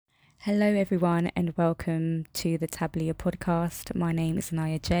Hello, everyone, and welcome to the Tablia podcast. My name is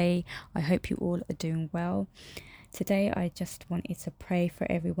Niyahjay. I hope you all are doing well. Today, I just wanted to pray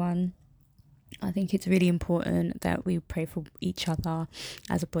for everyone. I think it's really important that we pray for each other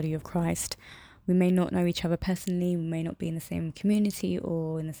as a body of Christ. We may not know each other personally, we may not be in the same community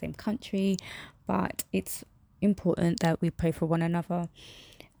or in the same country, but it's important that we pray for one another,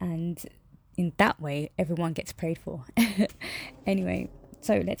 and in that way, everyone gets prayed for. Anyway,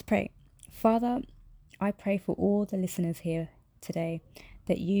 so let's pray. Father, I pray for all the listeners here today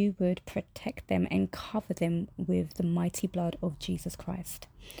that you would protect them and cover them with the mighty blood of Jesus Christ.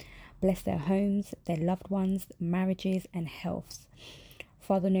 Bless their homes, their loved ones, marriages, and healths.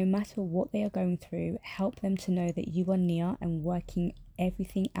 Father, no matter what they are going through, help them to know that you are near and working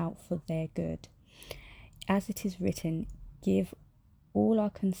everything out for their good. As it is written, give all our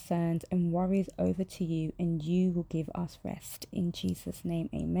concerns and worries over to you, and you will give us rest. In Jesus' name,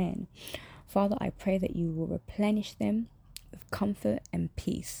 amen. Father, I pray that you will replenish them with comfort and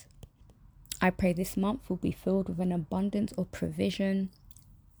peace. I pray this month will be filled with an abundance of provision,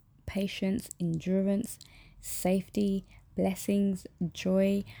 patience, endurance, safety, blessings,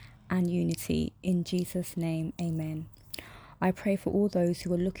 joy, and unity. In Jesus' name, amen. I pray for all those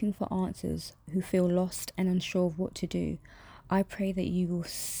who are looking for answers, who feel lost and unsure of what to do. I pray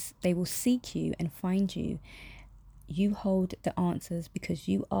that they will seek you and find you. You hold the answers because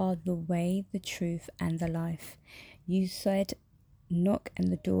you are the way, the truth, and the life. You said, knock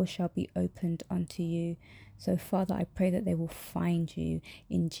and the door shall be opened unto you. So, Father, I pray that they will find you.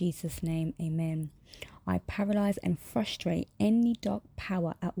 In Jesus' name, amen. I paralyze and frustrate any dark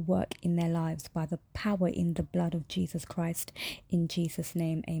power at work in their lives by the power in the blood of Jesus Christ. In Jesus'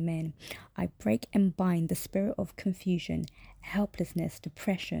 name, amen. I break and bind the spirit of confusion, helplessness,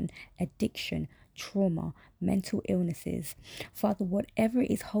 depression, addiction, trauma, mental illnesses. Father, whatever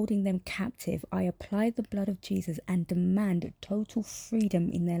is holding them captive, I apply the blood of Jesus and demand total freedom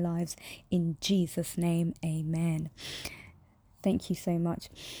in their lives. In Jesus' name, amen. Thank you so much.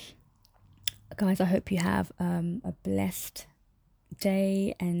 Guys, I hope you have a blessed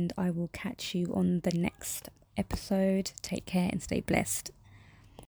day, and I will catch you on the next episode. Take care and stay blessed.